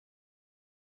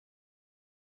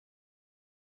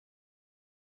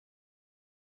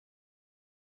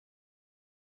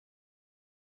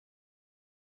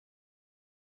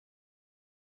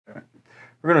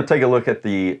We're going to take a look at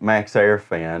the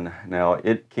MaxxFan. Now,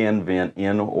 it can vent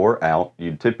in or out.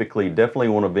 You typically definitely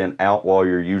want to vent out while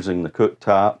you're using the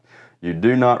cooktop. You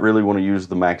do not really want to use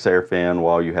the MaxxFan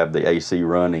while you have the AC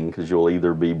running, because you'll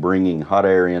either be bringing hot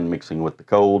air in mixing with the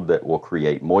cold that will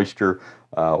create moisture,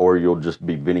 or you'll just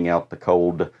be venting out the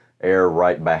cold air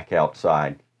right back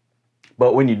outside.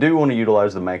 But when you do want to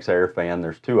utilize the MaxxFan,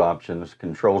 there's two options: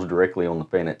 controls directly on the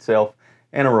fan itself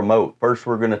and a remote. First,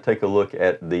 we're going to take a look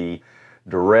at the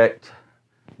direct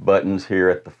buttons here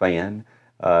at the fan.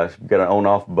 You've got an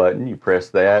on-off button. You press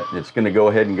that. It's going to go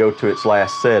ahead and go to its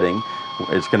last setting.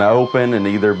 It's going to open and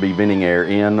either be venting air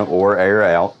in or air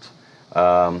out.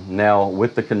 Now,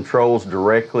 with the controls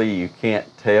directly, you can't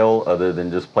tell other than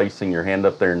just placing your hand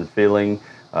up there and feeling.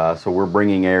 So we're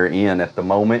bringing air in at the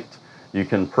moment. You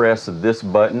can press this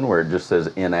button where it just says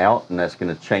in out, and that's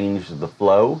going to change the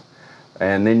flow.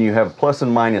 And then you have plus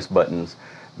and minus buttons.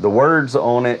 The words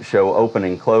on it show open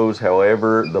and close.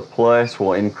 However, the plus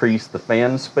will increase the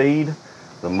fan speed.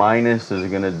 The minus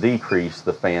is going to decrease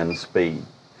the fan speed.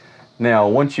 Now,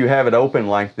 once you have it open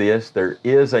like this, there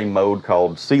is a mode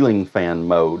called ceiling fan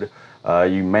mode.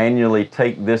 You manually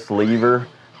take this lever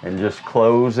and just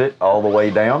close it all the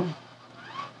way down.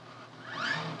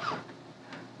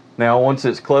 Now, once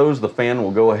it's closed, the fan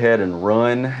will go ahead and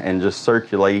run and just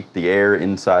circulate the air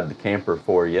inside the camper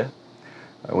for you.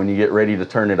 When you get ready to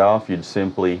turn it off, you'd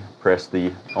simply press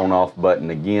the on-off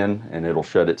button again and it'll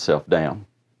shut itself down.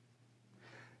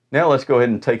 Now let's go ahead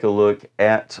and take a look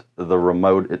at the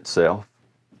remote itself.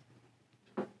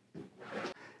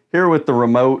 Here with the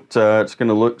remote, it's going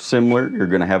to look similar. You're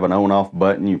going to have an on-off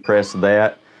button. You press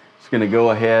that. It's going to go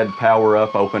ahead, power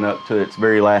up, open up to its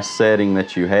very last setting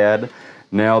that you had.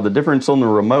 Now the difference on the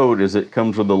remote is it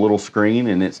comes with a little screen,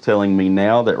 and it's telling me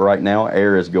now that right now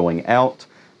air is going out.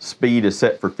 Speed is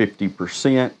set for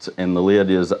 50% and the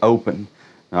lid is open.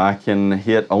 Now I can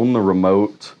hit on the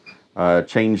remote,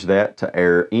 change that to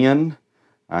air in.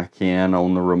 I can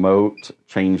on the remote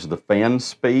change the fan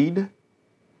speed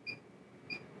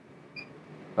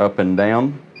up and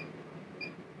down.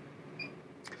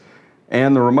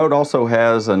 And the remote also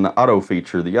has an auto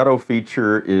feature. The auto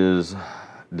feature is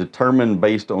determined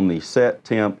based on the set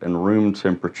temp and room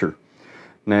temperature.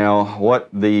 Now, what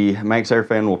the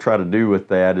MaxxFan will try to do with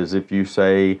that is if you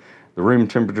say the room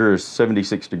temperature is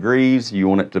 76 degrees, you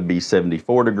want it to be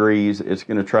 74 degrees, it's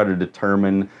going to try to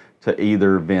determine to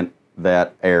either vent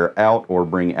that air out or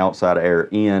bring outside air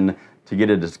in to get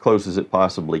it as close as it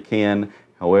possibly can.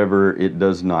 However, it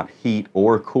does not heat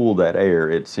or cool that air.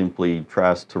 It simply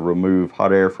tries to remove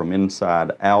hot air from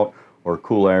inside out or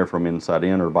cool air from inside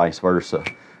in, or vice versa.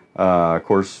 Of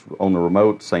course, on the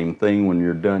remote, same thing. When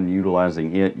you're done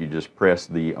utilizing it, you just press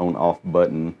the on-off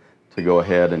button to go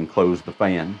ahead and close the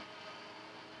fan.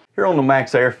 Here on the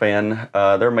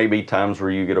MaxxFan, there may be times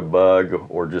where you get a bug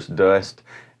or just dust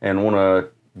and want to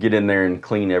get in there and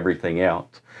clean everything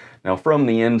out. Now, from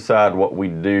the inside, what we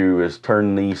do is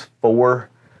turn these four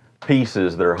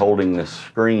pieces that are holding the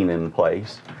screen in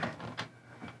place.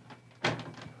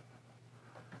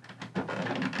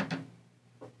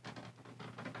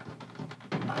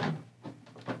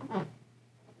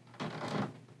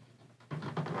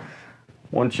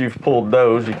 Once you've pulled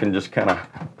those, you can just kind of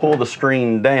pull the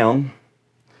screen down,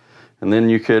 and then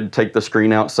you could take the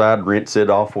screen outside, rinse it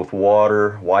off with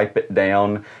water, wipe it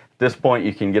down. At this point,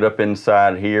 you can get up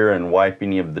inside here and wipe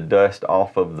any of the dust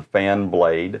off of the fan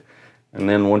blade. And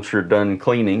then once you're done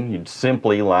cleaning, you'd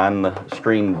simply line the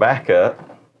screen back up.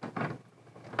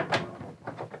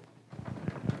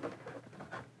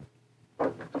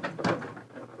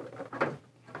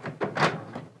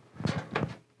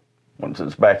 Once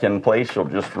it's back in place, you'll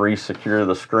just re-secure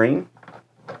the screen.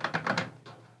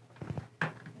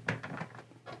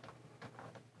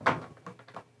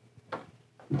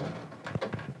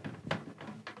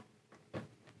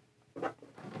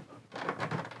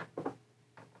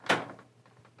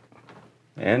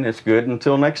 And it's good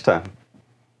until next time.